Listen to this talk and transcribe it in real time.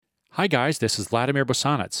Hi guys, this is Vladimir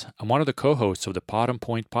Bosanac. I'm one of the co-hosts of the Pod and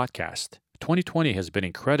Point podcast. 2020 has been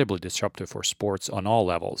incredibly disruptive for sports on all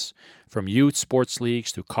levels, from youth sports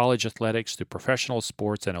leagues to college athletics to professional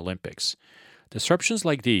sports and Olympics. Disruptions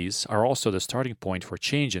like these are also the starting point for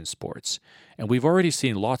change in sports, and we've already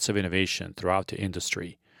seen lots of innovation throughout the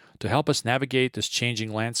industry. To help us navigate this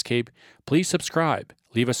changing landscape, please subscribe,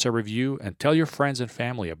 leave us a review, and tell your friends and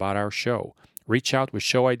family about our show. Reach out with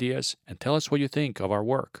show ideas and tell us what you think of our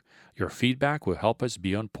work. Your feedback will help us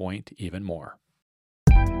be on point even more.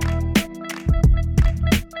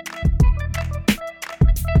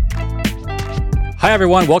 Hi,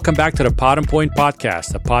 everyone. Welcome back to the Pod and Point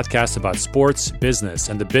podcast, a podcast about sports, business,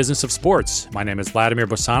 and the business of sports. My name is Vladimir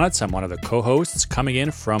Bosanac. I'm one of the co-hosts coming in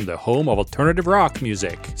from the home of alternative rock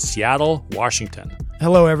music, Seattle, Washington.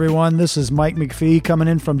 Hello, everyone. This is Mike McPhee coming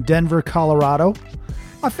in from Denver, Colorado.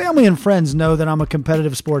 My family and friends know that I'm a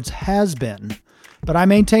competitive sports has-been, but I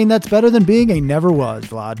maintain that's better than being a never was,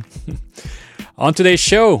 Vlad. On today's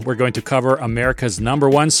show, we're going to cover America's number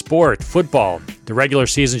one sport, football. The regular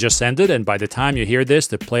season just ended, and by the time you hear this,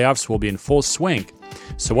 the playoffs will be in full swing.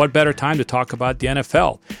 So what better time to talk about the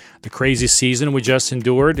NFL? The crazy season we just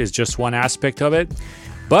endured is just one aspect of it.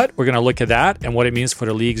 But we're going to look at that and what it means for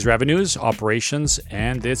the league's revenues, operations,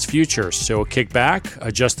 and its future. So kick back,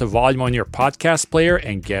 adjust the volume on your podcast player,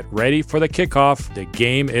 and get ready for the kickoff. The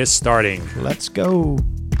game is starting. Let's go.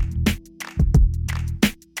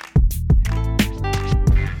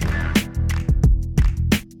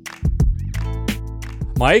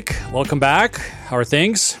 Mike, welcome back. How are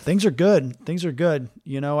things? Things are good.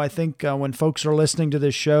 You know, I think when folks are listening to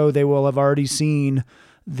this show, they will have already seen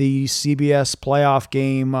the CBS playoff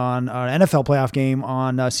game on NFL playoff game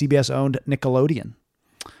on CBS owned Nickelodeon.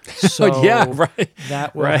 So yeah, right.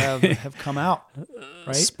 That will have come out,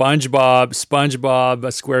 right? SpongeBob,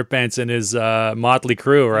 SquarePants, and his motley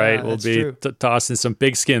crew, right? Yeah, will be tossing some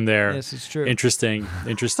pigskin there. Yes, it's true. Interesting.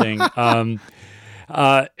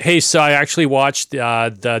 Hey, so I actually watched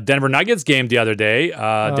the Denver Nuggets game the other day.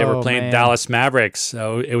 They were playing Dallas Mavericks.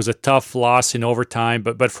 So it was a tough loss in overtime,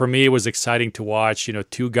 but for me, it was exciting to watch. You know,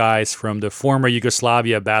 two guys from the former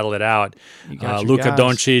Yugoslavia battle it out, Luka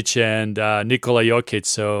Doncic and Nikola Jokic.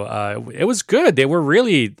 So it was good. They were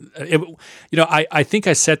really, I think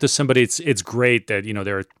I said to somebody, it's great that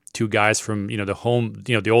there are two guys from the home,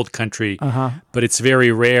 the old country, but it's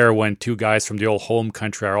very rare when two guys from the old home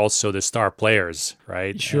country are also the star players,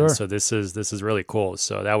 right? Sure. And so this is really cool.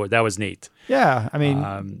 So that was neat. Yeah, I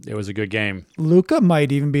mean, it was a good game. Luka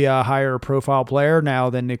might even be a higher profile player now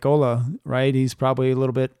than Nikola, right? He's probably a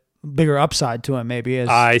little bit bigger upside to him, maybe.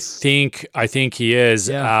 I think he is,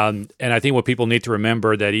 yeah. And I think what people need to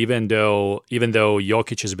remember that even though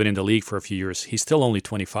Jokic has been in the league for a few years, he's still only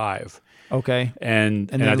 25. Okay. And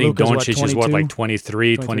I think Doncic is like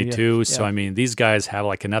 23, 22. Yeah. So, I mean, these guys have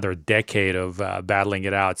like another decade of battling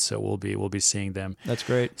it out. So we'll be seeing them. That's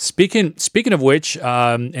great. Speaking of which, in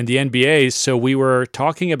the NBA, so we were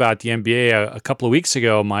talking about the NBA a couple of weeks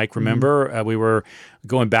ago, Mike. Remember? We were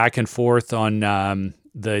going back and forth on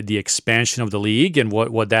the expansion of the league and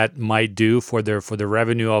what that might do for the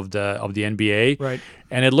revenue of the NBA. Right.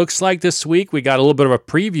 And it looks like this week we got a little bit of a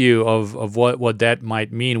preview of what that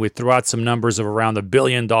might mean. We threw out some numbers of around $1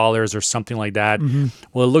 billion or something like that. Mm-hmm.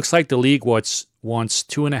 Well, it looks like the league wants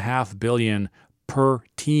 $2.5 billion per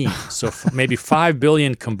team, so maybe $5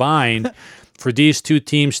 billion combined for these two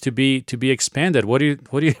teams to be expanded. What do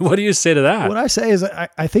you say to that? What I say is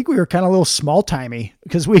I think we were kind of a little small timey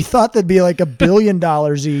because we thought there'd be like $1 billion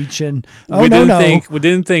each, and we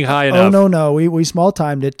didn't think high enough. We small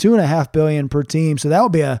timed it, $2.5 billion per team, so that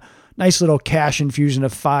would be a nice little cash infusion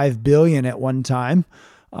of $5 billion at one time.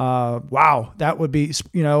 Wow, that would be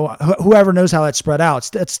whoever knows how that's spread out,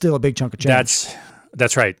 that's still a big chunk of change.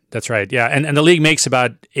 That's right. Yeah, and the league makes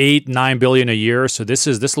about $8-9 billion a year, so this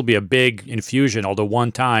will be a big infusion, although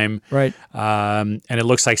one time. Right. And it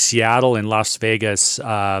looks like Seattle and Las Vegas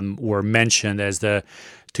were mentioned as the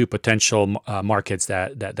two potential markets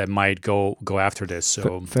that might go after this. So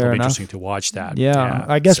it'll be interesting to watch that. Yeah.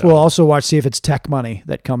 I guess we'll also see if it's tech money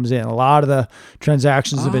that comes in. A lot of the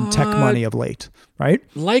transactions have been tech money of late, right?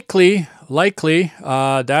 Likely.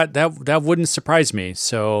 That wouldn't surprise me.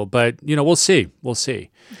 So, but we'll see.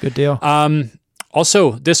 Good deal.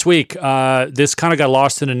 Also, this week, this kind of got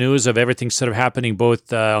lost in the news of everything sort of happening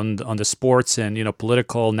both on the sports and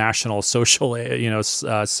political, national, social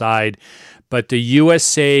side. But the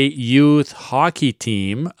USA Youth Hockey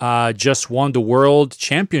Team just won the World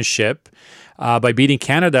Championship by beating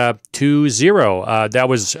Canada 2-0. That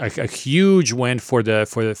was a huge win for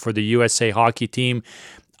the USA Hockey Team.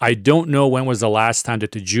 I don't know when was the last time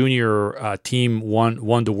that the junior team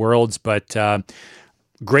won the Worlds, but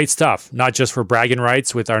great stuff. Not just for bragging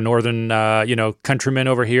rights with our northern countrymen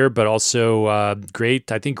over here, but also great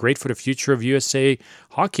for the future of USA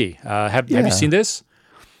hockey. Have you seen this?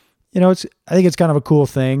 I think it's kind of a cool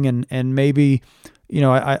thing, and maybe.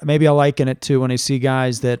 Maybe I liken it to when I see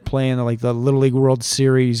guys that play in the Little League World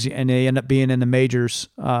Series and they end up being in the majors,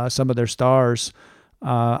 some of their stars.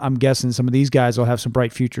 I'm guessing some of these guys will have some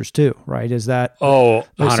bright futures too, right? Is that there's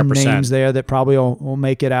 100%. some names there that probably will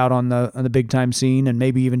make it out on the big time scene, and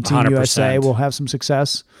maybe even Team 100%. USA will have some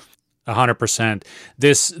success. 100%.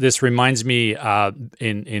 This reminds me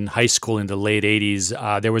in high school in the late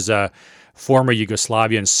 80s, there was a former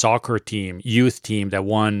Yugoslavian soccer youth team that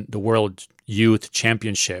won the World Youth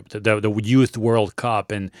Championship, the Youth World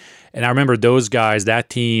Cup, and I remember those guys, that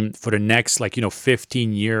team for the next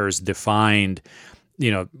 15 years defined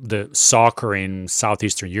the soccer in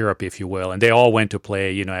Southeastern Europe, if you will, and they all went to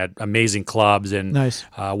play at amazing clubs and nice.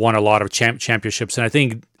 Won a lot of championships. And I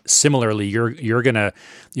think similarly, you're gonna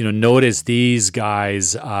notice these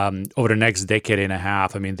guys over the next decade and a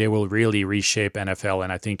half. I mean, they will really reshape NFL,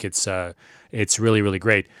 and I think it's really, really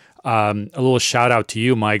great. A little shout out to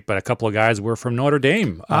you, Mike, but a couple of guys were from Notre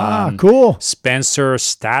Dame. Cool. Spencer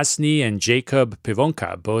Stasny and Jacob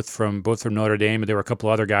Pivonka, both from Notre Dame. There were a couple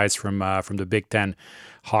of other guys from the Big Ten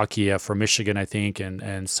hockey from Michigan, I think,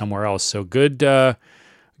 and somewhere else. So good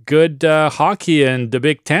hockey in the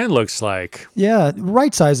Big Ten, looks like. Yeah,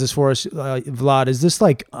 right size this for us, Vlad. Is this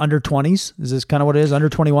like under 20s? Is this kind of what it is, under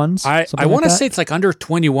 21s? I want to say it's like under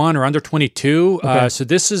 21 or under 22. Okay. So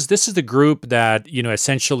this is the group that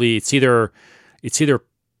essentially it's either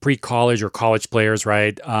pre-college or college players,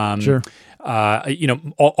 right? Sure.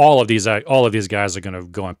 All of these guys are going to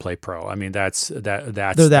go and play pro. I mean, that's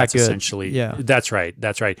essentially, yeah. That's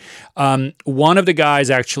right. One of the guys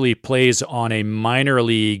actually plays on a minor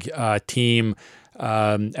league team.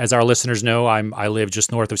 As our listeners know, I live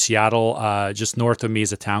just north of Seattle. Just north of me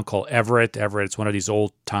is a town called Everett. It's one of these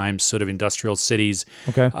old time sort of industrial cities.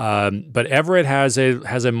 Okay. But Everett has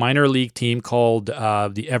a minor league team called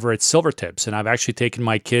the Everett Silvertips, and I've actually taken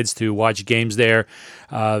my kids to watch games there.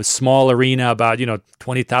 Small arena, about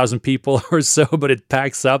 20,000 people or so, but it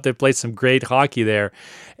packs up. They play some great hockey there.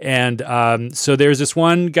 And so there's this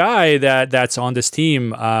one guy that's on this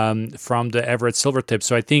team from the Everett Silvertips.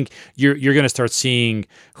 So I think you're going to start seeing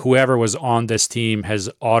whoever was on this team has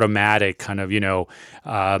automatic kind of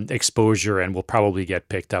exposure and will probably get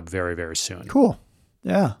picked up very, very soon. Cool.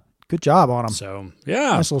 Yeah. Good job on him. So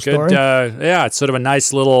yeah, nice little story. It's sort of a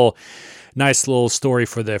nice little story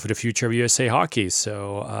for the future of USA hockey.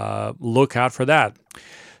 So look out for that.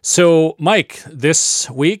 So, Mike, this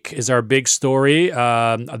week is our big story.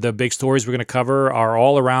 The big stories we're going to cover are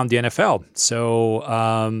all around the NFL.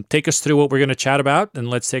 So, take us through what we're going to chat about, and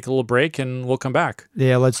let's take a little break, and we'll come back.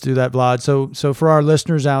 Yeah, let's do that, Vlad. So for our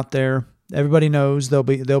listeners out there, everybody knows they'll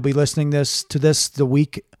be listening to this the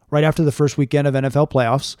week right after the first weekend of NFL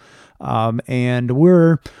playoffs. And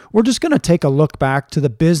we're just going to take a look back to the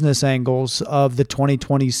business angles of the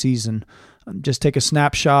 2020 season. Just take a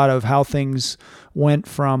snapshot of how things went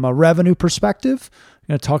from a revenue perspective. I'm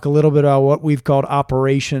going to talk a little bit about what we've called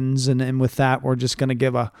operations, and with that, we're just going to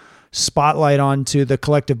give a spotlight onto the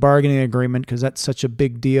collective bargaining agreement because that's such a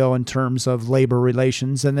big deal in terms of labor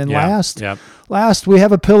relations. And then last, we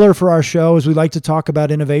have a pillar for our show as we like to talk about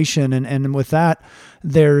innovation. And with that,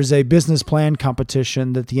 there's a business plan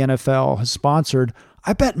competition that the NFL has sponsored.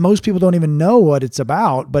 I bet most people don't even know what it's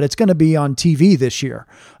about, but it's going to be on TV this year.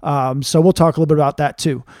 So we'll talk a little bit about that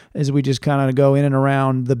too, as we just kind of go in and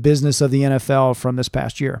around the business of the NFL from this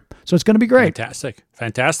past year. So it's going to be great.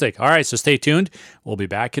 Fantastic. All right, so stay tuned. We'll be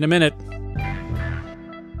back in a minute.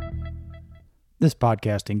 This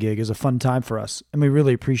podcasting gig is a fun time for us, and we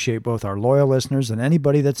really appreciate both our loyal listeners and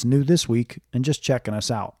anybody that's new this week and just checking us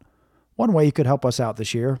out. One way you could help us out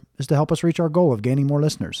this year is to help us reach our goal of gaining more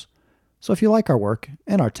listeners. So if you like our work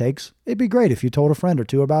and our takes, it'd be great if you told a friend or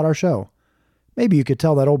two about our show. Maybe you could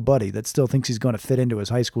tell that old buddy that still thinks he's going to fit into his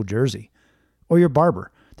high school jersey. Or your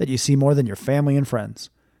barber that you see more than your family and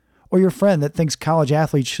friends. Or your friend that thinks college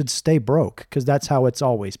athletes should stay broke because that's how it's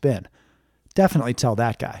always been. Definitely tell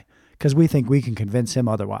that guy because we think we can convince him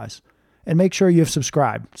otherwise. And make sure you've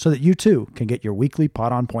subscribed so that you too can get your weekly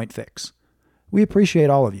Pot on Point fix. We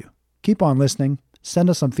appreciate all of you. Keep on listening, send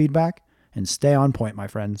us some feedback, and stay on point, my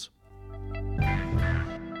friends.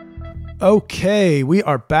 Okay, we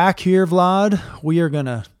are back here, Vlad. We are going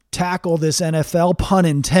to tackle this NFL, pun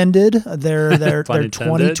intended, their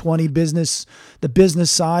 2020 business, the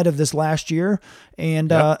business side of this last year.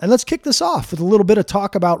 And let's kick this off with a little bit of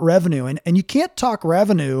talk about revenue. And you can't talk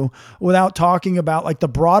revenue without talking about like the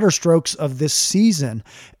broader strokes of this season.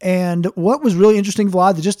 And what was really interesting,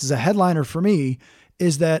 Vlad, just as a headliner for me,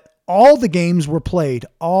 is that all the games were played.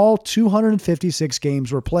 All 256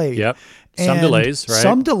 games were played. Yep. Some delays, right?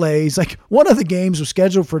 Some delays. Like one of the games was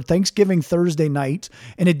scheduled for Thanksgiving Thursday night,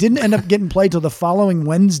 and it didn't end up getting played till the following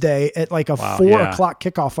Wednesday at like a 4 o'clock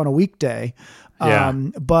kickoff on a weekday.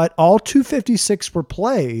 But all 256 were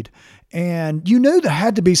played, and you knew there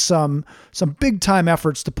had to be some big time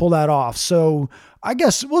efforts to pull that off. So I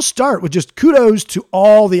guess we'll start with just kudos to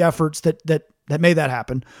all the efforts that made that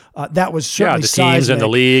happen. That was certainly the teams seismic. and the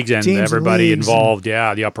leagues and everybody involved.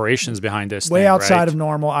 The operations behind this way thing, outside right? of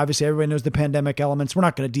normal. Obviously, everybody knows the pandemic elements. We're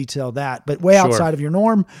not going to detail that, but way outside of your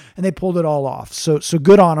norm, and they pulled it all off. So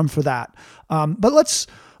good on them for that. But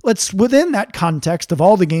let's within that context of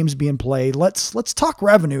all the games being played, let's talk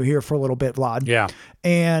revenue here for a little bit, Vlad. Yeah.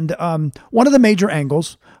 And one of the major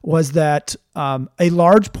angles was that a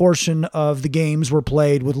large portion of the games were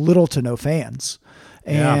played with little to no fans.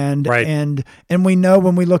 And we know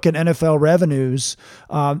when we look at NFL revenues,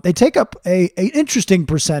 they take up a interesting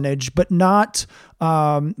percentage, but not.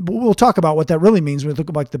 We'll talk about what that really means when we look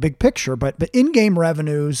at like the big picture. But in-game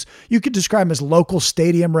revenues, you could describe them as local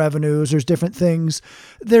stadium revenues. There's different things.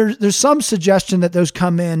 There's some suggestion that those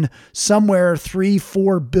come in somewhere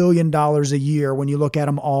 $3-4 billion a year when you look at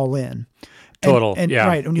them all in. Total,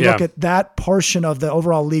 Right. When you look at that portion of the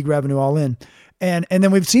overall league revenue all in. And then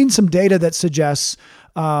we've seen some data that suggests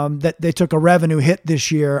that they took a revenue hit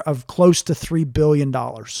this year of close to $3 billion.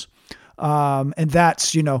 And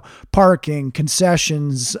that's, parking,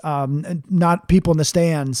 concessions, not people in the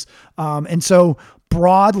stands. And so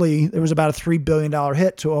broadly, there was about a $3 billion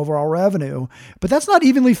hit to overall revenue, but that's not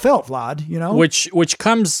evenly felt, Vlad, Which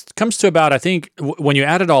comes to about, I think, when you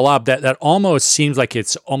add it all up, that almost seems like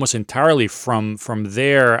it's almost entirely from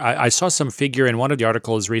there. I saw some figure in one of the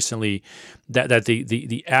articles recently that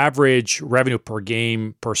the average revenue per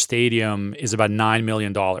game per stadium is about $9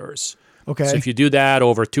 million. Okay. So if you do that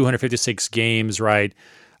over 256 games, right,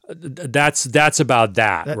 that's about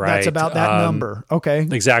that, right? That's about that number. Okay.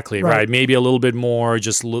 Exactly, right. Maybe a little bit more,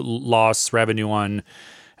 just lost revenue on,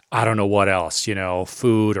 I don't know what else,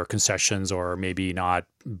 food or concessions, or maybe not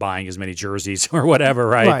buying as many jerseys or whatever,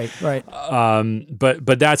 right? Right.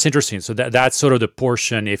 But that's interesting. So that's sort of the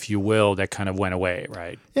portion, if you will, that kind of went away,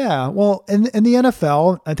 right? Yeah. Well, in the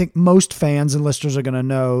NFL, I think most fans and listeners are going to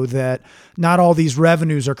know that not all these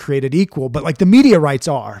revenues are created equal, but like the media rights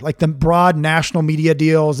are, like the broad national media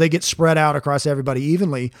deals, they get spread out across everybody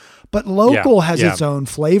evenly. But local has its own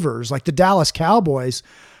flavors. Like the Dallas Cowboys,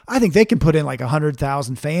 I think they can put in like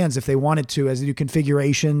 100,000 fans if they wanted to, as they do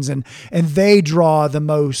configurations, and they draw the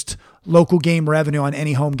most local game revenue on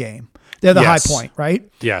any home game. They're the high point, right?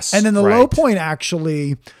 Yes. And then the low point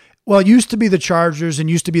actually, it used to be the Chargers and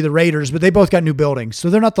used to be the Raiders, but they both got new buildings. So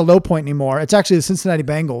they're not the low point anymore. It's actually the Cincinnati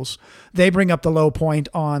Bengals. They bring up the low point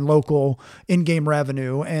on local in-game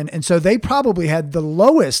revenue. And so they probably had the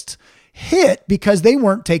lowest hit because they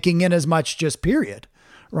weren't taking in as much just period.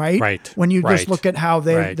 Right. When you just look at how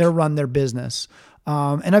they run their business.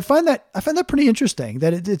 And I find that pretty interesting,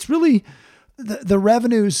 that it's really the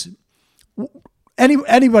revenues.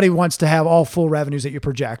 Anybody wants to have all full revenues that you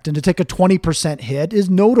project, and to take a 20% hit is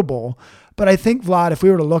notable. But I think, Vlad, if we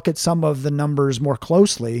were to look at some of the numbers more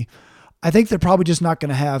closely, I think they're probably just not going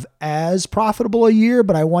to have as profitable a year,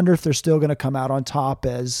 but I wonder if they're still going to come out on top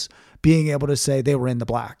as being able to say they were in the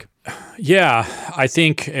black. Yeah, I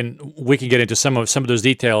think, and we can get into some of those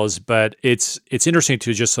details, but it's interesting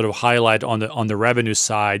to just sort of highlight on the revenue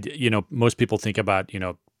side. Most people think about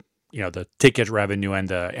the ticket revenue and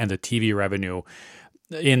the TV revenue.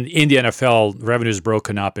 In the NFL, revenue is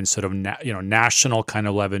broken up in sort of national kind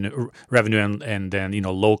of revenue and then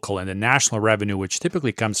local, and the national revenue, which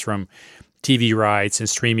typically comes from TV rights and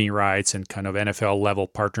streaming rights and kind of NFL level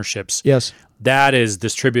partnerships. Yes. That is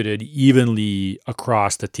distributed evenly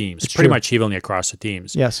across the teams, pretty much evenly across the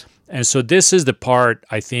teams. Yes. And so this is the part,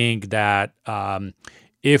 I think, that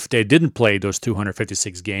if they didn't play those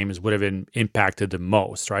 256 games, would have been impacted the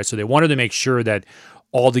most, right? So they wanted to make sure that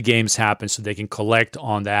all the games happen so they can collect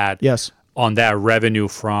on that. Yes. On that revenue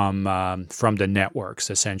from the networks,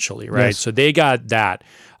 essentially, right? Yes. So they got that.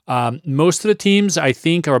 Most of the teams, I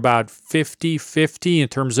think, are about 50-50 in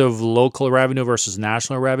terms of local revenue versus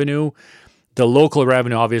national revenue. The local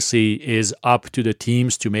revenue, obviously, is up to the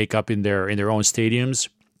teams to make up in their own stadiums.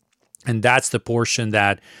 And that's the portion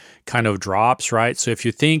that kind of drops, right? So if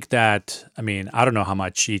you think that, I mean, I don't know how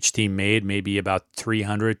much each team made, maybe about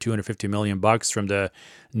 250 million bucks from the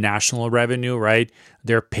national revenue, right?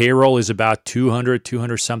 Their payroll is about 200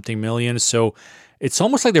 something million. So it's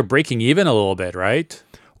almost like they're breaking even a little bit, right?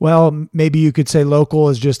 Well, maybe you could say local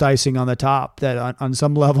is just icing on the top, that on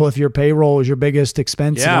some level, if your payroll is your biggest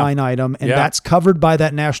expense line item and that's covered by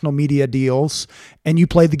that national media deals and you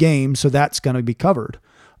play the game, so that's going to be covered.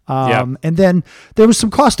 And then there was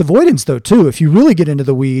some cost avoidance though, too. If you really get into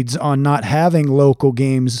the weeds on not having local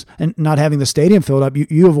games and not having the stadium filled up,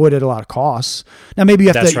 you avoided a lot of costs. Now, maybe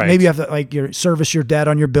you have to like service your debt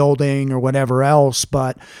on your building or whatever else,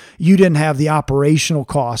 but you didn't have the operational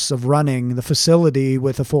costs of running the facility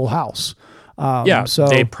with a full house. So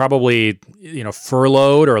they probably,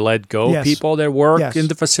 furloughed or let go people that work in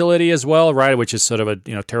the facility as well, right? Which is sort of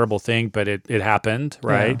a, terrible thing, but it happened,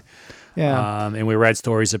 right? Yeah. And we read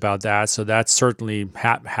stories about that. So that's certainly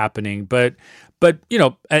happening. But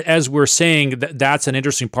as we're saying, that's an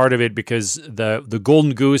interesting part of it because the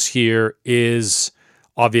golden goose here is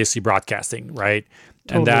obviously broadcasting, right?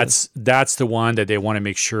 Totally. And that's the one that they want to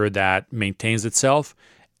make sure that maintains itself.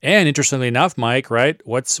 And interestingly enough, Mike, right?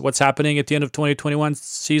 What's happening at the end of 2021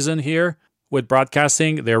 season here with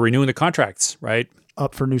broadcasting? They're renewing the contracts, right?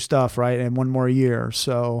 Up for new stuff, right? And one more year.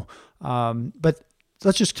 So, but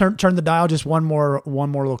let's just turn the dial just one more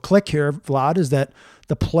little click here, Vlad, is that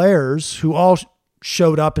the players who all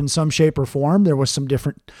showed up in some shape or form, there was some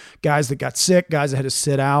different guys that got sick, guys that had to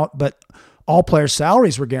sit out, but all players'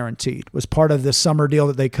 salaries were guaranteed, was part of the summer deal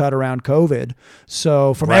that they cut around COVID.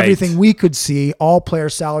 So from everything we could see, all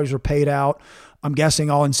players' salaries were paid out. I'm guessing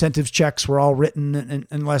all incentives checks were all written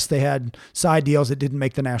unless they had side deals that didn't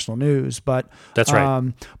make the national news. But that's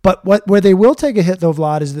right. But where they will take a hit, though,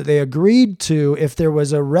 Vlad, is that they agreed to, if there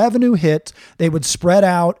was a revenue hit, they would spread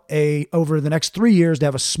out over the next 3 years to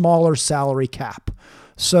have a smaller salary cap.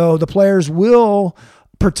 So the players will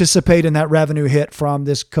participate in that revenue hit from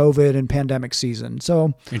this COVID and pandemic season.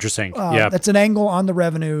 So interesting. That's an angle on the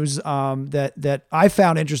revenues that I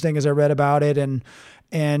found interesting as I read about it. And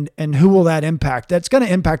who will that impact? That's going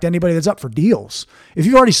to impact anybody that's up for deals. If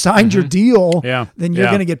you've already signed your deal, then you're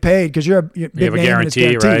going to get paid because you're a big name and it's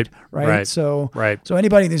guaranteed, right? So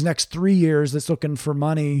anybody in these next 3 years that's looking for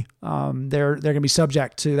money, they're going to be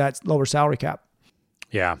subject to that lower salary cap.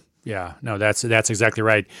 Yeah. No, that's exactly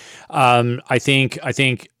right. I think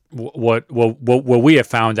what we have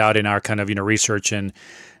found out in our kind of research and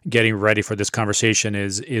getting ready for this conversation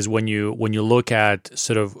is when you look at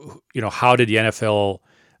sort of how did the NFL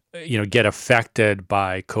get affected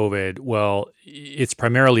by COVID? Well, it's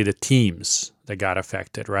primarily the teams that got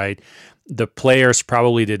affected, right? The players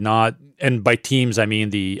probably did not, and by teams I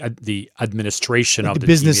mean the administration of the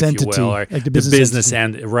business team, entity, if you will, or like the business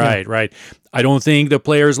end, right. I don't think the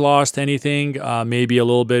players lost anything, maybe a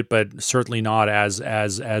little bit, but certainly not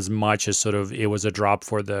as much as sort of it was a drop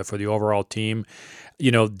for the overall team. The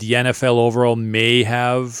NFL overall may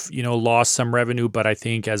have, lost some revenue, but I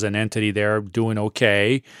think as an entity, they're doing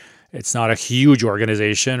okay. It's not a huge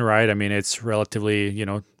organization, right? I mean, it's relatively,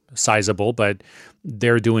 sizable, but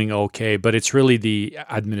they're doing okay. But it's really the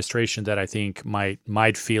administration that I think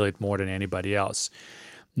might feel it more than anybody else.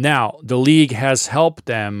 Now, the league has helped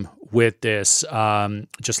them with this.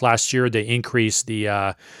 Just last year, they increased the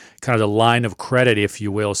kind of the line of credit, if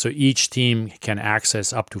you will. So each team can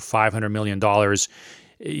access up to $500 million,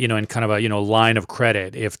 in kind of a line of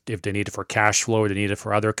credit if they need it for cash flow or they need it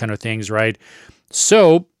for other kind of things, right?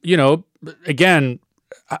 So again,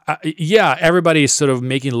 everybody's sort of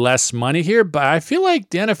making less money here, but I feel like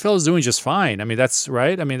the NFL is doing just fine. I mean, that's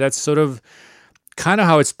right. I mean, that's sort of kind of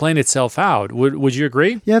how it's playing itself out. Would you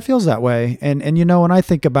agree? Yeah, it feels that way. And when I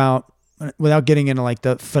think about, without getting into like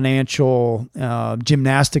the financial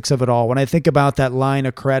gymnastics of it all, when I think about that line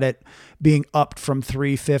of credit being upped from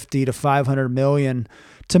 350 to 500 million,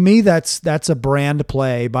 to me, that's a brand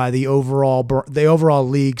play by the overall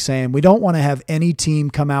league saying we don't want to have any team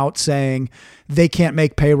come out saying they can't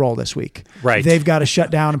make payroll this week. Right. They've got to shut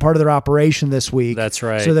down part of their operation this week. That's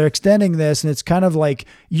right. So they're extending this, and it's kind of like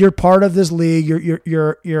you're part of this league.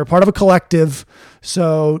 You're part of a collective.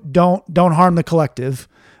 So don't harm the collective.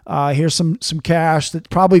 Here's some cash that's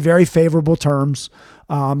probably very favorable terms.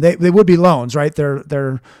 They would be loans, right?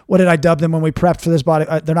 They're what did I dub them when we prepped for this body?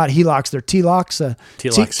 They're not HELOCs, they're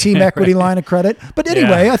TLOCs, team equity line of credit. But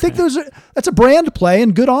anyway, I think that's a brand play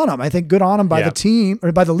and good on them. I think good on them by the team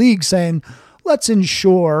or by the league saying, let's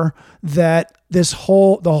ensure that the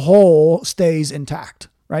whole stays intact,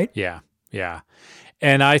 right? Yeah.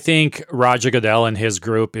 And I think Roger Goodell and his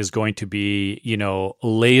group is going to be,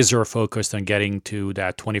 laser focused on getting to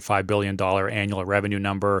that $25 billion annual revenue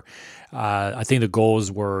number. I think the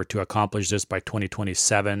goals were to accomplish this by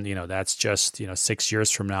 2027. That's just, 6 years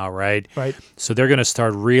from now, right? Right. So they're going to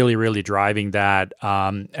start really, really driving that.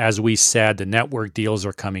 As we said, the network deals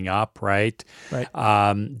are coming up, right? Right.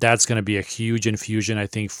 That's going to be a huge infusion, I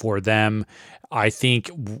think, for them. I think,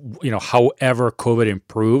 however COVID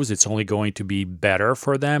improves, it's only going to be better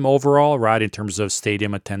for them overall, right, in terms of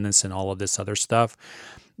stadium attendance and all of this other stuff.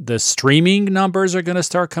 The streaming numbers are going to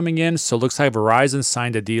start coming in. So it looks like Verizon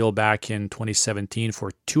signed a deal back in 2017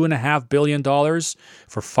 for $2.5 billion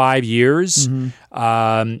for 5 years.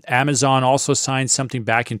 Mm-hmm. Amazon also signed something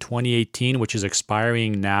back in 2018, which is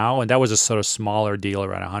expiring now. And that was a sort of smaller deal,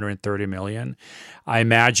 around $130 million. I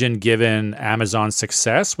imagine, given Amazon's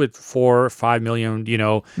success with 4 or 5 million,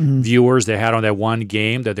 viewers they had on that one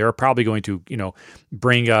game, that they're probably going to,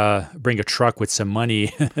 bring a truck with some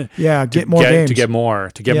money. Yeah, get more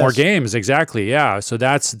games. Exactly. Yeah. So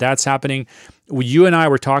that's happening. You and I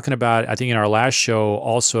were talking about, I think in our last show,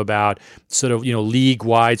 also about sort of,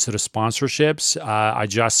 league-wide sort of sponsorships. I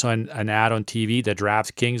just saw an ad on TV that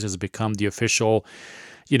DraftKings has become the official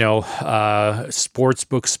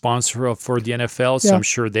sportsbook sponsor for the NFL. So yeah. I'm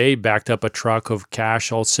sure they backed up a truck of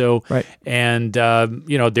cash also. Right. And,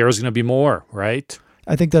 there's going to be more, right?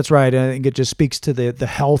 I think that's right. I think it just speaks to the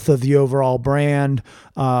health of the overall brand.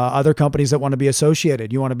 Other companies that want to be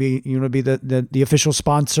associated, you want to be the official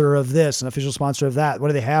sponsor of this, an official sponsor of that. What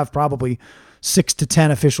do they have? Probably 6 to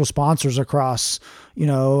 10 official sponsors across,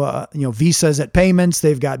 Visa's at payments.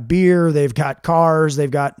 They've got beer, they've got cars,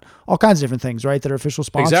 they've got all kinds of different things, right? That are official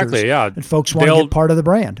sponsors. Exactly. Yeah. And folks want to get part of the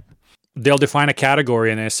brand. They'll define a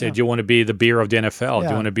category and they say, do you want to be the beer of the NFL? Do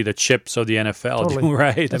you want to be the chips of the NFL? Totally.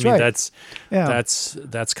 Right. That's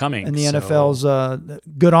that's coming. And the NFL's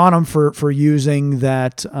good on them for using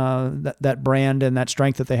that brand and that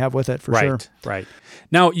strength that they have with it, for sure. Right.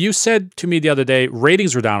 Now, you said to me the other day,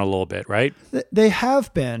 ratings were down a little bit, right? They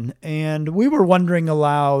have been, and we were wondering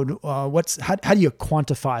aloud, how do you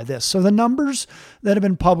quantify this? So the numbers that have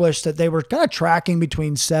been published, that they were kind of tracking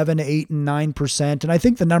between 7, 8, and 9%, and I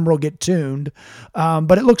think the number will get tuned,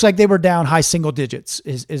 but it looks like they were down high single digits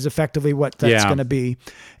is effectively what that's going to be.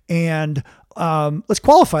 And let's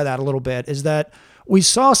qualify that a little bit, is that we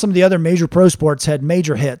saw some of the other major pro sports had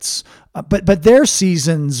major hits, but their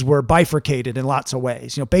seasons were bifurcated in lots of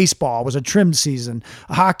ways. Baseball was a trimmed season.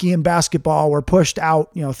 Hockey and basketball were pushed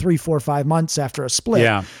out, 3, 4, 5 months after a split.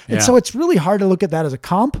 And so it's really hard to look at that as a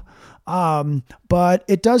comp. But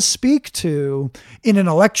it does speak to, in an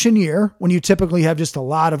election year, when you typically have just a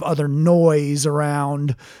lot of other noise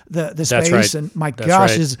around the space. Right. And my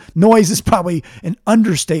gosh, noise is probably an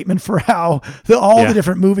understatement for how the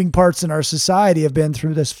different moving parts in our society have been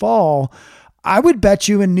through this fall. I would bet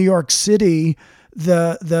you in New York City,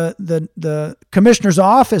 the commissioner's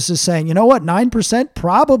office is saying, 9%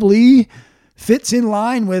 probably fits in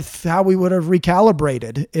line with how we would have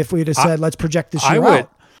recalibrated if we'd have said, let's project this year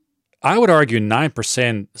out. I would argue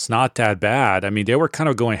 9% is not that bad. I mean, they were kind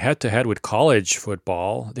of going head to head with college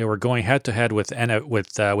football. They were going head to head with the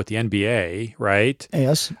NBA, right?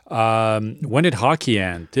 Yes. When did hockey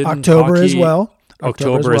end? October as well.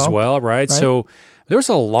 October as well, right? So there was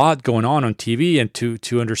a lot going on TV, and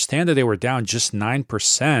to understand that they were down just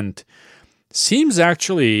 9% seems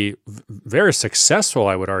actually very successful,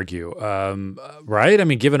 I would argue, right? I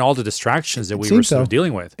mean, given all the distractions that we were sort of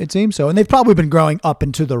dealing with. It seems so. And they've probably been growing up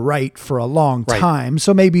and to the right for a long time.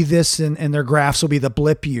 So maybe this and their graphs will be the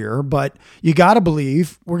blip year, but you got to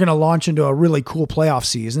believe we're going to launch into a really cool playoff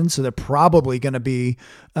season. So they're probably going to be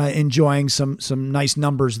enjoying some nice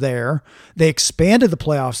numbers there. They expanded the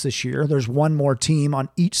playoffs this year. There's one more team on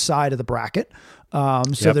each side of the bracket.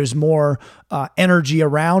 There's more energy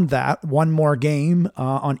around that, one more game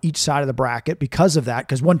on each side of the bracket because of that,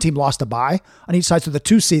 because one team lost a bye on each side, so the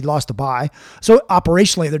 2 seed lost a bye. So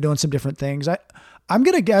operationally, they're doing some different things. I'm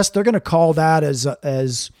going to guess they're going to call that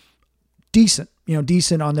as decent.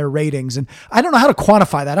 Decent on their ratings. And I don't know how to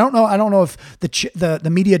quantify that. I don't know if the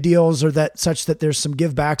media deals are that such that there's some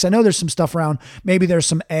give backs. I know there's some stuff around, maybe there's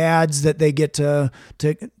some ads that they get to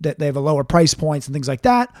that they have a lower price points and things like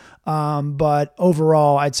that. But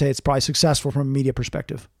overall, I'd say it's probably successful from a media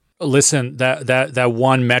perspective. Listen, that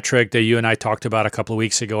one metric that you and I talked about a couple of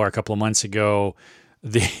weeks ago or a couple of months ago,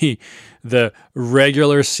 the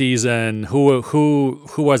regular season, who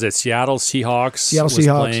was it? Seattle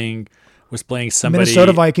Seahawks was playing somebody.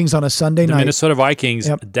 Minnesota Vikings on a Sunday night. Minnesota Vikings,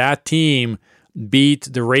 that team beat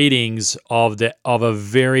the ratings of a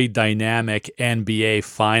very dynamic NBA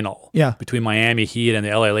final between Miami Heat and the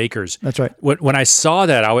LA Lakers. That's right. When I saw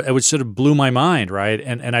that, it would sort of blew my mind, right?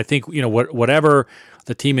 And I think, whatever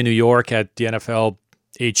the team in New York at the NFL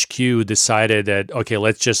HQ decided that, okay,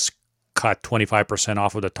 let's just cut 25%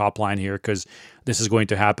 off of the top line here because this is going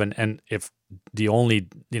to happen. And if the only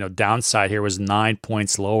downside here was 9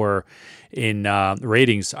 points lower in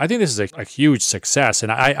ratings, I think this is a huge success.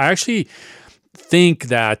 And I actually think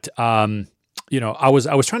that I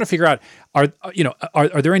was trying to figure out are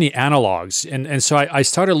there any analogs, and so I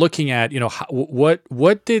started looking at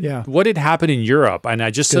what did happen in Europe, and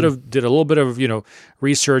I just sort of did a little bit of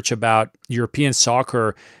research about European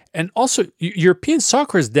soccer. And also, European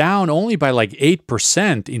soccer is down only by like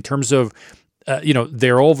 8% in terms of,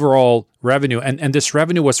 their overall revenue. And this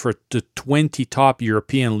revenue was for the 20 top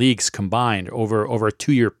European leagues combined over a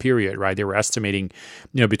 2-year period, right? They were estimating,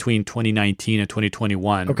 between 2019 and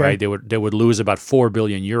 2021, right? They would lose about 4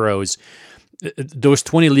 billion euros. Those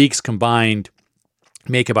 20 leagues combined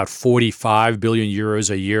make about 45 billion euros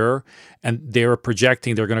a year, and they were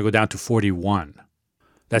projecting they're going to go down to 41.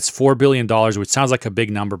 That's $4 billion, which sounds like a big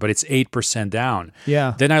number, but it's 8% down.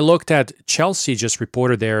 Yeah. Then I looked at Chelsea, just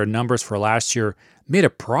reported their numbers for last year, made a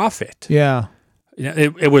profit. Yeah.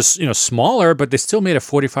 It was smaller, but they still made a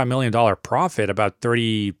 $45 million profit, about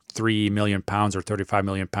 33 million pounds or 35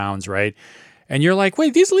 million pounds, right? And you're like,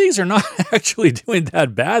 wait, these leagues are not actually doing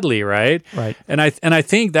that badly, right? Right. And I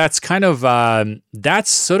think that's kind of that's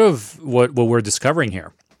sort of what we're discovering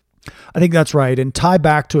here. I think that's right. And tie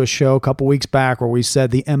back to a show a couple weeks back where we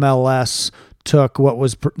said the MLS took what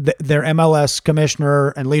was their MLS commissioner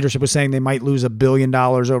and leadership was saying they might lose $1 billion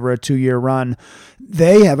over a 2-year run.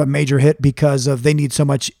 They have a major hit because of they need so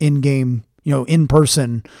much in-game,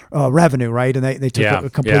 in-person revenue, right? And they took a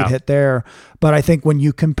complete hit there. But I think when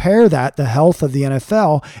you compare that, the health of the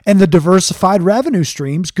NFL and the diversified revenue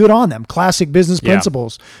streams, good on them. Classic business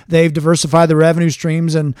principles. They've diversified the revenue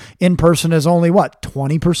streams, and in-person is only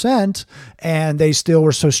 20%, and they still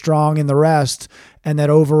were so strong in the rest. And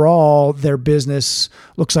that overall their business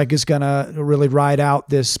looks like it's going to really ride out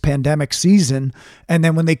this pandemic season. And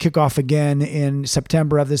then when they kick off again in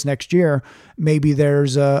September of this next year, maybe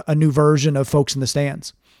there's a new version of folks in the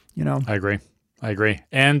stands, I agree.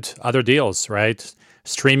 And other deals, right?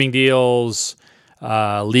 Streaming deals,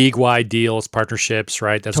 league-wide deals, partnerships,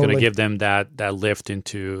 right? That's going to give them that lift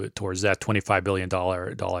towards that $25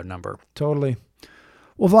 billion number. Totally.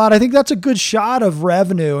 Well, Vlad, I think that's a good shot of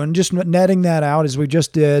revenue, and just netting that out as we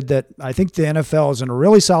just did, that I think the NFL is in a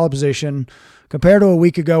really solid position compared to a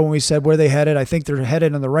week ago when we said where they headed. I think they're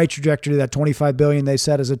headed in the right trajectory, that $25 billion they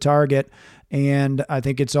set as a target, and I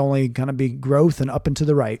think it's only going to be growth and up and to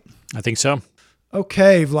the right. I think so.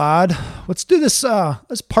 Okay, Vlad, let's do this.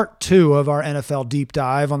 This part 2 of our NFL deep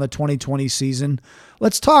dive on the 2020 season.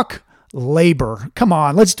 Let's talk labor. Come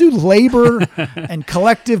on, let's do labor and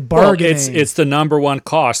collective bargaining. Well, it's the number one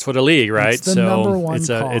cost for the league, right? It's the number one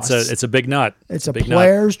cost. It's a big nut. It's a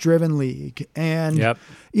players-driven league, and yep.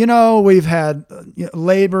 We've had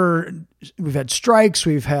labor, we've had strikes,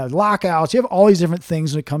 we've had lockouts. You have all these different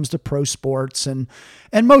things when it comes to pro sports, and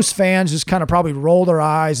most fans just kind of probably roll their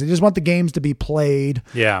eyes. They just want the games to be played.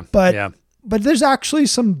 Yeah, But there's actually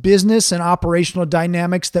some business and operational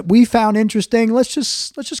dynamics that we found interesting. Let's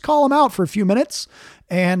just call them out for a few minutes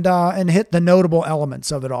and hit the notable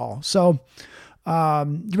elements of it all. So,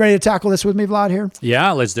 you ready to tackle this with me, Vlad, here?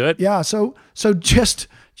 Yeah, let's do it. Yeah. So just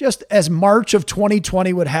as March of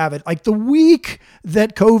 2020 would have it, like the week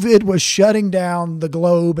that COVID was shutting down the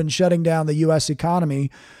globe and shutting down the U.S. economy,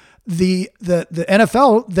 the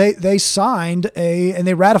NFL, they signed and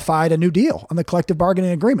they ratified a new deal on the collective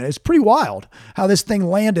bargaining agreement. It's pretty wild how this thing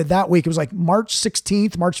landed that week. It was like March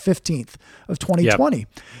 16th, March 15th of 2020. Yep.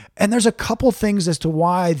 And there's a couple things as to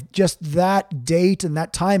why just that date and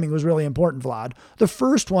that timing was really important, Vlad. The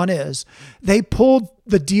first one is they pulled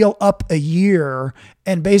the deal up a year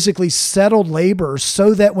and basically settled labor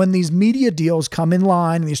so that when these media deals come in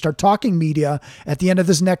line and you start talking media at the end of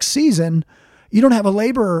this next season, you don't have a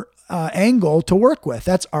labor angle to work with.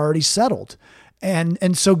 That's already settled.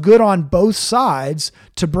 And so good on both sides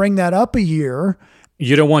to bring that up a year.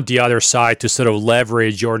 You don't want the other side to sort of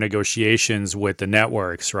leverage your negotiations with the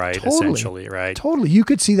networks, right? Totally. Essentially, right? Totally. You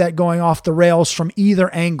could see that going off the rails from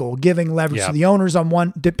either angle, giving leverage to the owners on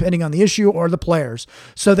one, depending on the issue, or the players.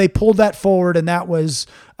 So they pulled that forward, and I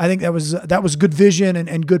think that was good vision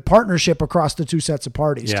and good partnership across the two sets of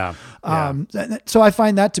parties. Yeah. So I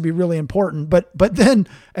find that to be really important. But then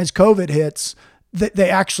as COVID hits, they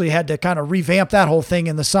actually had to kind of revamp that whole thing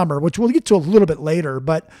in the summer, which we'll get to a little bit later.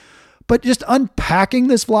 But But just unpacking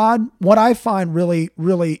this, Vlad, what I find really,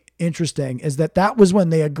 really interesting is that was when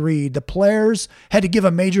they agreed. The players had to give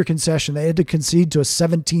a major concession. They had to concede to a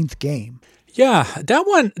 17th game. Yeah, that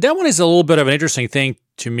one is a little bit of an interesting thing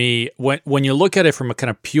to me when you look at it from a kind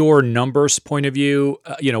of pure numbers point of view.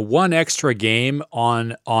 One extra game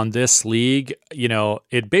on this league,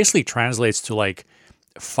 it basically translates to like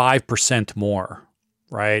 5% more,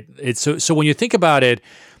 right? It's so when you think about it,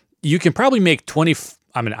 you can probably make 20.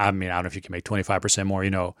 I don't know if you can make 25%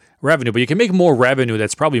 more, revenue, but you can make more revenue.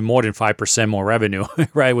 That's probably more than 5% more revenue,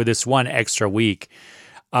 right? With this one extra week.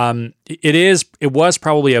 It was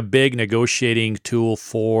probably a big negotiating tool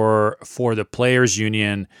for the players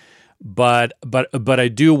union, but I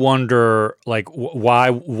do wonder, like,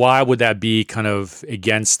 why would that be kind of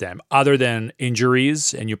against them other than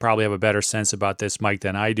injuries? And you probably have a better sense about this, Mike,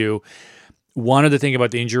 than I do. One of the things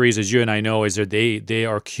about the injuries, as you and I know, is that they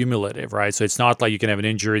are cumulative, right? So it's not like you can have an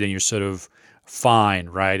injury, then you're sort of fine,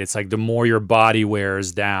 right? It's like the more your body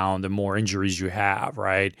wears down, the more injuries you have,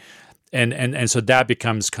 right? And so that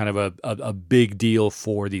becomes kind of a big deal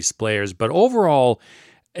for these players. But overall,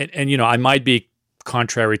 and I might be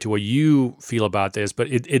contrary to what you feel about this, but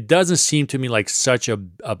it doesn't seem to me like such a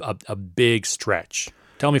big stretch.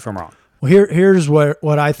 Tell me if I'm wrong. Well, here's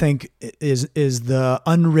what I think is the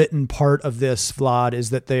unwritten part of this, Vlad,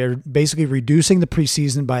 is that they're basically reducing the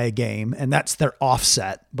preseason by a game, and that's their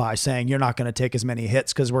offset by saying you're not going to take as many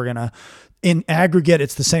hits because we're going to, in aggregate,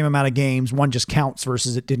 it's the same amount of games. One just counts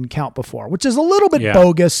versus it didn't count before, which is a little bit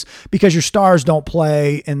bogus because your stars don't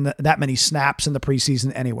play in that many snaps in the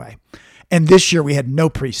preseason anyway. And this year we had no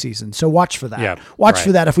preseason. So watch for that. Yeah, watch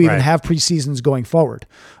for that if we even have preseasons going forward.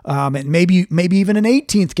 And maybe even an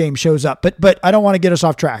 18th game shows up. But I don't want to get us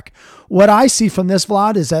off track. What I see from this,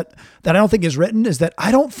 Vlad, is that I don't think is written is that I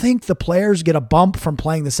don't think the players get a bump from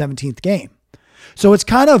playing the 17th game. So it's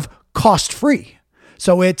kind of cost free.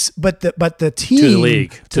 So it's but the team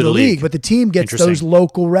to the league, but the team gets those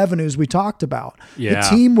local revenues we talked about. Yeah.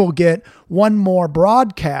 The team will get one more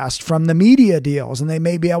broadcast from the media deals, and they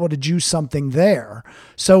may be able to juice something there.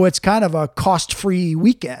 So it's kind of a cost-free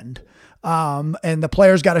weekend, and the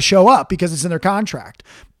players got to show up because it's in their contract.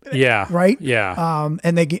 Yeah. Right. Yeah.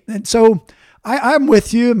 And so I'm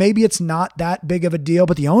with you. Maybe it's not that big of a deal,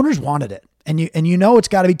 but the owners wanted it, and it's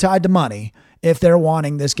got to be tied to money if they're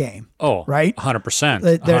wanting this game. Oh, right.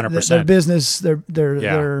 100%. 100%. Their business,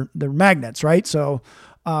 they're magnets, right? So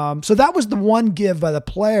that was the one give by the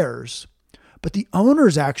players, but the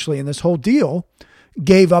owners actually in this whole deal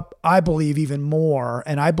gave up, I believe, even more.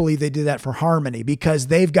 And I believe they did that for harmony because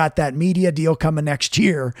they've got that media deal coming next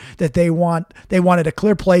year that they wanted a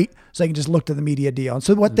clear plate so they can just look to the media deal. And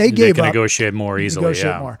so what they gave up, negotiate more easily.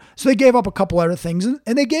 More. So they gave up a couple other things and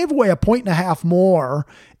they gave away 1.5 points more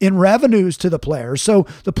in revenues to the players. So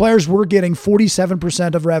the players were getting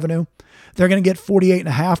 47% of revenue. They're going to get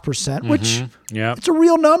 48.5%, which it's a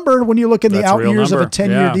real number when you look in the out years of a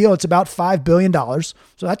 10-year deal. It's about $5 billion. So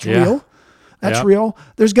that's real. That's real.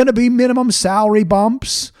 There's going to be minimum salary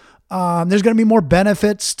bumps. There's going to be more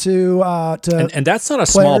benefits to and that's not a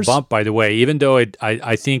players. Small bump, by the way. Even though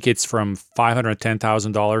I think it's from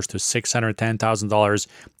 $510,000 to $610,000.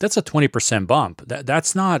 That's a 20% bump.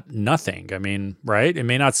 That's not nothing. I mean, right? It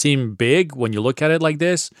may not seem big when you look at it like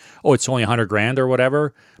this. Oh, it's only $100,000 or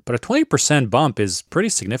whatever. But a 20% bump is pretty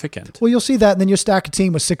significant. Well, you'll see that, and then you stack a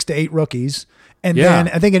team with 6 to 8 rookies. And then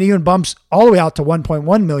I think it even bumps all the way out to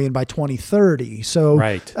 1.1 million by 2030. So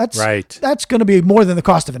that's going to be more than the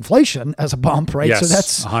cost of inflation as a bump, right? Yes, so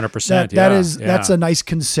that's 100%. That's a nice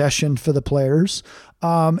concession for the players.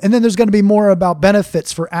 And then there's going to be more about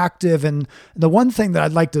benefits for active. And the one thing that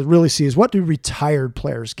I'd like to really see is what do retired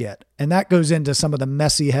players get? And that goes into some of the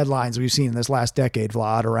messy headlines we've seen in this last decade,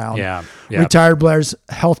 Vlad, around retired players,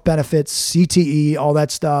 health benefits, CTE, all that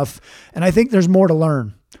stuff. And I think there's more to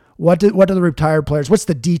learn. What do the retired players? What's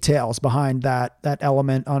the details behind that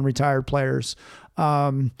element on retired players?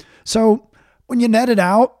 So when you net it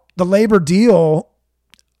out, the labor deal,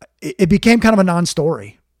 it became kind of a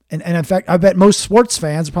non-story. And in fact, I bet most sports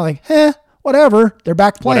fans are probably like, whatever. They're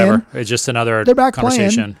back playing. Whatever. It's just another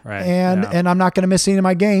conversation. Right. And I'm not going to miss any of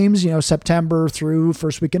my games, September through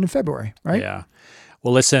first weekend in February. Right. Yeah.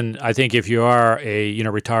 Well, listen, I think if you are a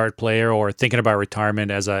retired player or thinking about retirement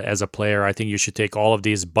as a player, I think you should take all of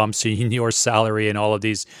these bumps in your salary and all of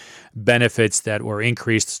these benefits that were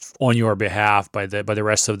increased on your behalf by the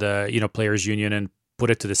rest of the players union and put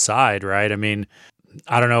it to the side, right? I mean,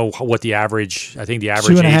 I don't know what the average. I think the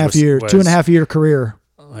average 2.5 years, 2.5 year career.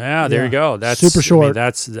 Yeah, there you go. That's super short.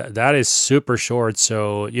 I mean, that is super short.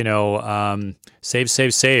 So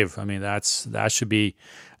save. I mean, that should be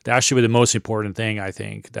that should be the most important thing, I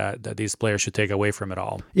think, that these players should take away from it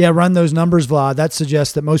all. Yeah, run those numbers, Vlad. That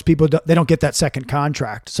suggests that most people they don't get that second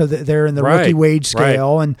contract, so that they're in the rookie wage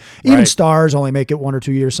scale, and even stars only make it 1 or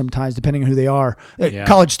 2 years sometimes, depending on who they are.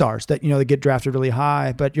 College stars that they get drafted really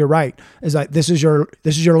high. But you're right, is like this is your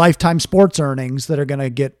lifetime sports earnings that are going to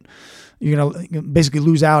get. You're gonna basically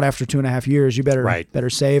lose out after 2.5 years. You better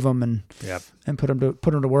save them and put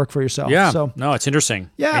them to work for yourself. Yeah. So no, it's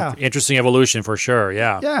interesting. Yeah. Interesting evolution for sure.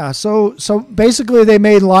 Yeah. Yeah. So basically, they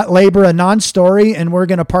made labor a non-story, and we're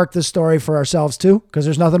gonna park this story for ourselves too, because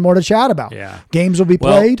there's nothing more to chat about. Yeah. Games will be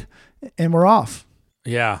played, and we're off.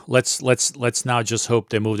 Yeah. Let's now just hope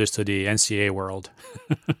they move this to the NCAA world.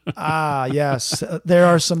 Yes. There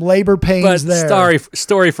are some labor pains there.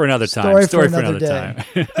 Story for another time. Story for another time.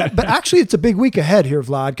 But actually, it's a big week ahead here,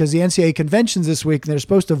 Vlad, because the NCAA convention's this week, and they're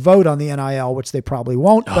supposed to vote on the NIL, which they probably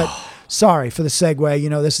won't. But sorry for the segue.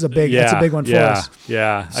 This is a big one for us.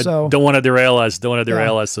 Yeah. So, I don't want to derail us.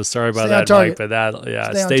 So sorry about that, Mike.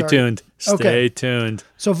 But stay tuned. Stay tuned.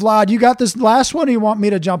 So, Vlad, you got this last one, or you want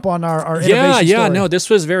me to jump on our innovation story? No,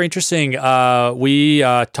 this was very interesting. We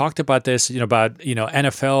talked about this, about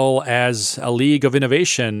NFL as a league of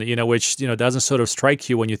innovation, which doesn't sort of strike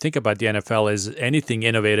you when you think about the NFL as anything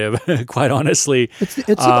innovative. Quite honestly, it's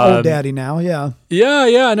an old daddy now.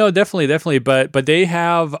 Yeah, no, definitely. But they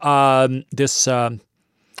have this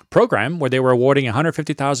program where they were awarding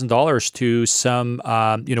 $150,000 to some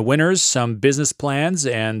winners, some business plans,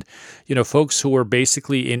 and folks who were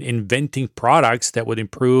basically inventing products that would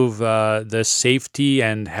improve the safety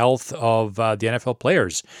and health of the NFL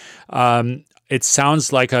players. It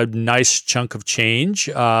sounds like a nice chunk of change.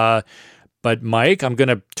 But Mike, I'm going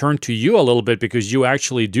to turn to you a little bit, because you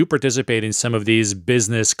actually do participate in some of these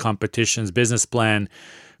business competitions, business plan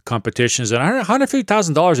competitions, and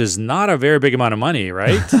 $150,000 is not a very big amount of money,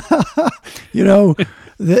 right?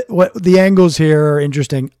 The angles here are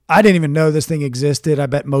interesting. I didn't even know this thing existed. I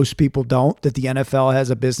bet most people don't, that the NFL has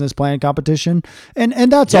a business plan competition, and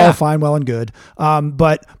that's all fine, well and good.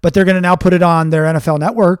 But they're going to now put it on their NFL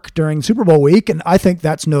network during Super Bowl week, and I think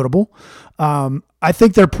that's notable. I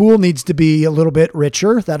think their pool needs to be a little bit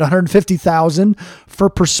richer. That $150,000 for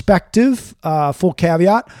perspective. Full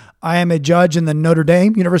caveat: I am a judge in the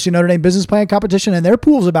University of Notre Dame business plan competition, and their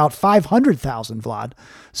pool is about $500,000, Vlad.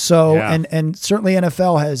 So, and certainly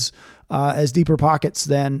NFL has deeper pockets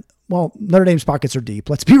than. Well, Notre Dame's pockets are deep.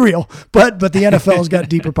 Let's be real, but the NFL's got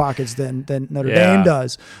deeper pockets than Notre Dame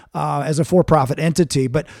does as a for-profit entity.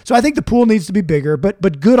 But so I think the pool needs to be bigger.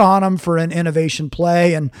 But good on them for an innovation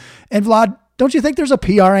play. And Vlad, don't you think there's a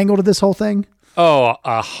PR angle to this whole thing? Oh,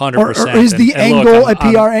 100%. Or is the angle a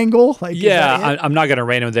PR angle? I'm not going to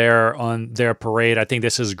rain them there on their parade. I think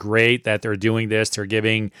this is great that they're doing this. They're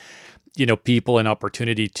giving people an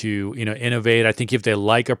opportunity to, innovate. I think if they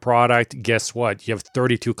like a product, guess what? You have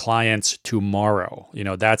 32 clients tomorrow.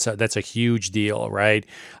 That's a huge deal, right?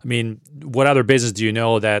 I mean, what other business do you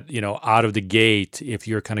know that, out of the gate, if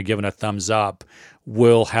you're kind of given a thumbs up,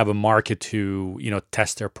 will have a market to,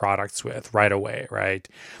 test their products with right away, right?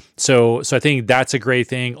 So I think that's a great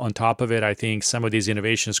thing. On top of it, I think some of these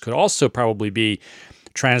innovations could also probably be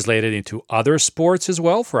translated into other sports as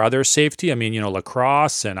well for other safety. I mean,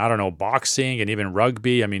 lacrosse and boxing and even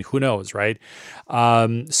rugby. I mean, who knows, right?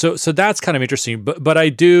 So that's kind of interesting. But I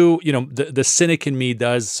do, the cynic in me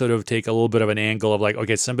does sort of take a little bit of an angle of like,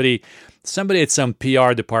 okay, somebody at some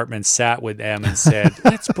PR department sat with them and said,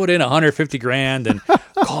 let's put in $150,000 and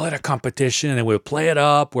call it a competition, and we'll play it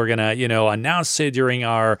up. We're gonna, announce it during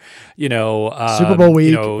our, Super Bowl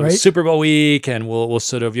week, right? Super Bowl week, and we'll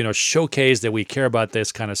sort of, showcase that we care about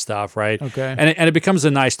this kind of stuff, right? Okay. And it becomes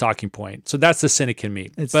a nice talking point. So that's the cynic in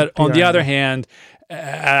me. But on the other hand,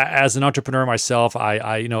 as an entrepreneur myself,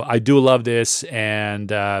 I do love this, and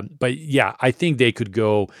but yeah, I think they could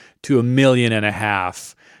go to $1.5 million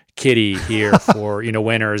kitty here for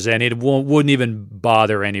winners, and it wouldn't even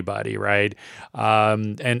bother anybody, right?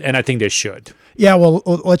 And I think they should. Yeah, well,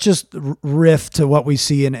 let's just riff to what we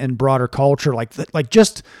see in broader culture.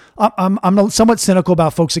 I'm somewhat cynical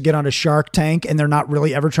about folks that get on a Shark Tank and they're not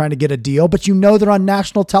really ever trying to get a deal, but they're on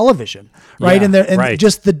national television, right? Yeah, and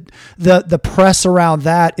just the press around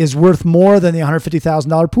that is worth more than the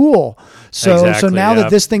 $150,000 pool. So now that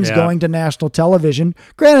this thing's going to national television,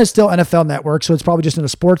 granted it's still NFL Network, so it's probably just in a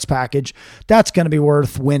sports package. That's going to be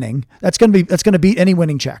worth winning. That's going to beat any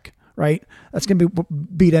winning check. right? That's going to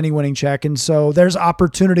beat any winning check. And so there's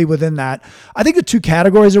opportunity within that. I think the two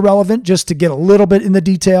categories are relevant just to get a little bit in the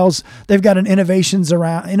details. They've got an innovations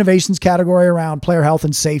category around player health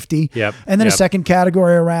and safety. Yep. And then a second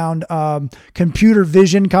category around computer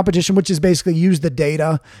vision competition, which is basically use the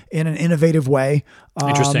data in an innovative way.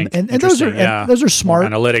 Interesting. And those are smart.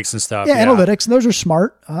 Analytics and stuff. Yeah, analytics, and those are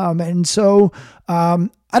smart. And so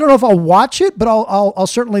I don't know if I'll watch it, but I'll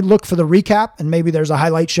certainly look for the recap, and maybe there's a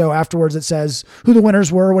highlight show afterwards that says who the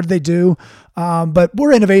winners were, what did they do. But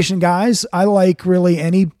we're innovation guys. I like really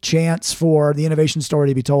any chance for the innovation story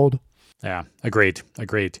to be told. Yeah, agreed.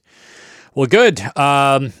 Well, good.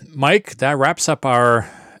 Mike, that wraps up our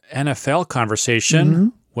NFL conversation. Mm-hmm.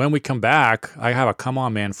 When we come back, I have a come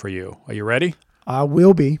on man for you. Are you ready? I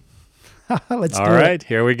will be. Let's do it. All right,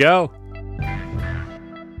 here we go.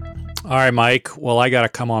 All right, Mike. Well, I got a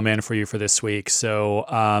come on man for you for this week.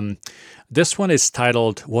 So this one is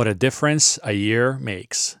titled "What a Difference a Year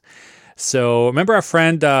Makes." So remember our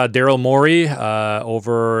friend Daryl Morey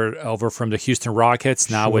over from the Houston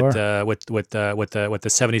Rockets, now with the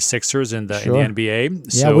 76ers in the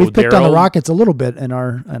NBA. Yeah, we've picked on the Rockets a little bit in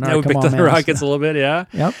our we picked on the Rockets a little bit. Yeah.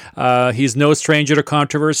 Yep. He's no stranger to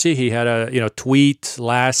controversy. He had a tweet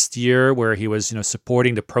last year where he was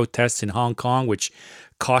supporting the protests in Hong Kong, which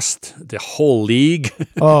cost the whole league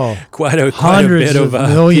quite a bit of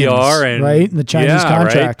millions, PR and right, in the Chinese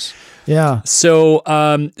contracts. Right? Yeah. So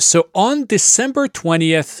on December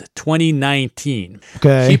 20th, 2019,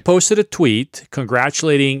 he posted a tweet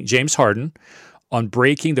congratulating James Harden on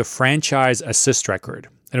breaking the franchise assist record.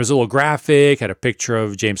 And it was a little graphic, had a picture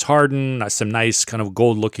of James Harden, some nice kind of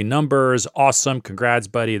gold-looking numbers. Awesome, congrats,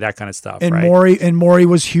 buddy, that kind of stuff. And right? Morey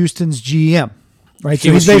was Houston's GM. Right,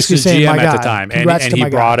 he was basically saying, GM at the time, and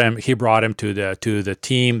he brought him to the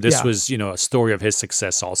team. This was a story of his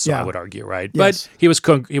success, also. I would argue, right? Yes. But he was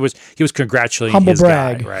congratulating humble his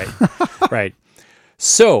brag. guy, right? Right.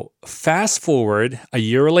 So fast forward a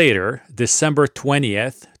year later, December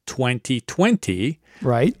 20th, 2020.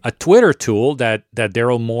 Right. A Twitter tool that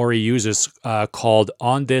Daryl Morey uses called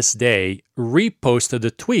On This Day reposted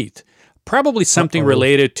the tweet, probably something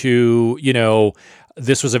related to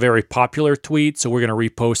this was a very popular tweet, so we're going to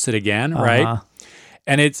repost it again, right?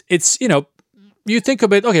 And it's you think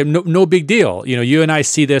of it, okay, no big deal. You and I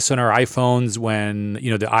see this on our iPhones when,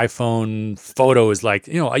 the iPhone photo is like,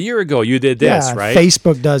 a year ago you did this, right?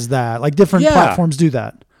 Facebook does that. Like different platforms do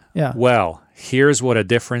that. Yeah. Well, here's what a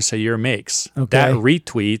difference a year makes. Okay. That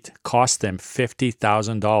retweet cost them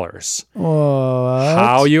 $50,000. What?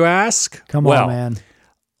 How, you ask? Come on, man.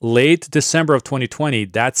 Late December of 2020,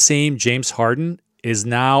 that same James Harden is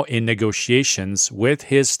now in negotiations with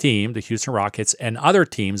his team, the Houston Rockets, and other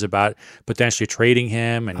teams about potentially trading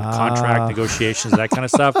him and contract negotiations, that kind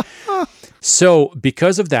of stuff. So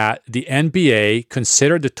because of that, the NBA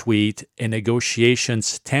considered the tweet a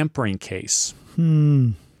negotiations tampering case.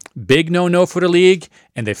 Big no-no for the league,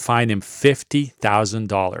 and they fined him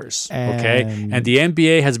 $50,000. Okay, and the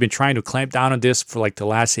NBA has been trying to clamp down on this for like the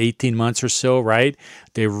last 18 months or so, right?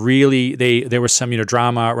 There was some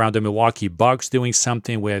drama around the Milwaukee Bucks doing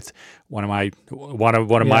something with one of my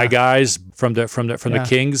guys from the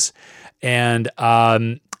Kings, and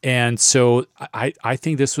so I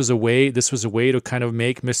think this was a way to kind of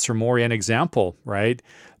make Mr. Morey an example, right?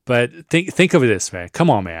 But think of this, man. Come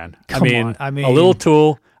on, man. I mean,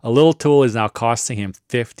 a little tool is now costing him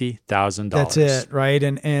 $50,000. That's it, right?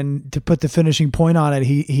 And to put the finishing point on it,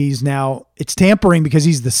 he's now, it's tampering because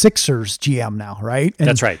he's the Sixers GM now, right?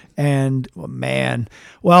 That's right. And man,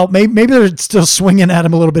 well, maybe they're still swinging at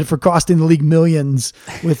him a little bit for costing the league millions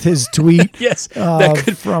with his tweet. Yes,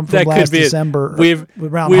 from last December. We've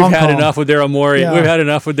had enough with Daryl Morey. Yeah. We've had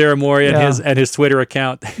enough with Daryl Morey and his Twitter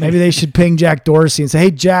account. Maybe they should ping Jack Dorsey and say, "Hey,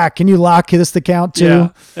 Jack, can you lock this account too?" Yeah,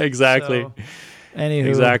 exactly. So, anywho,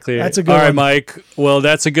 exactly. That's a good one. All right, one. Mike. Well,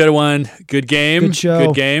 that's a good one. Good game. Good show.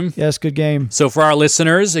 Good game. Yes, good game. So for our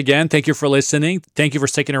listeners, again, thank you for listening. Thank you for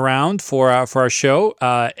sticking around for our show.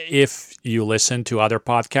 If you listen to other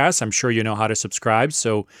podcasts, I'm sure you know how to subscribe.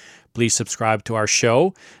 So please subscribe to our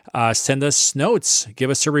show. Send us notes. Give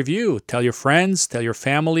us a review. Tell your friends. Tell your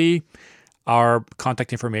family. Our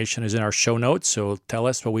contact information is in our show notes. So tell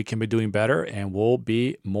us what we can be doing better, and we'll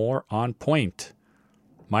be more on point.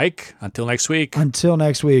 Mike, until next week. Until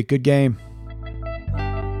next week. Good game.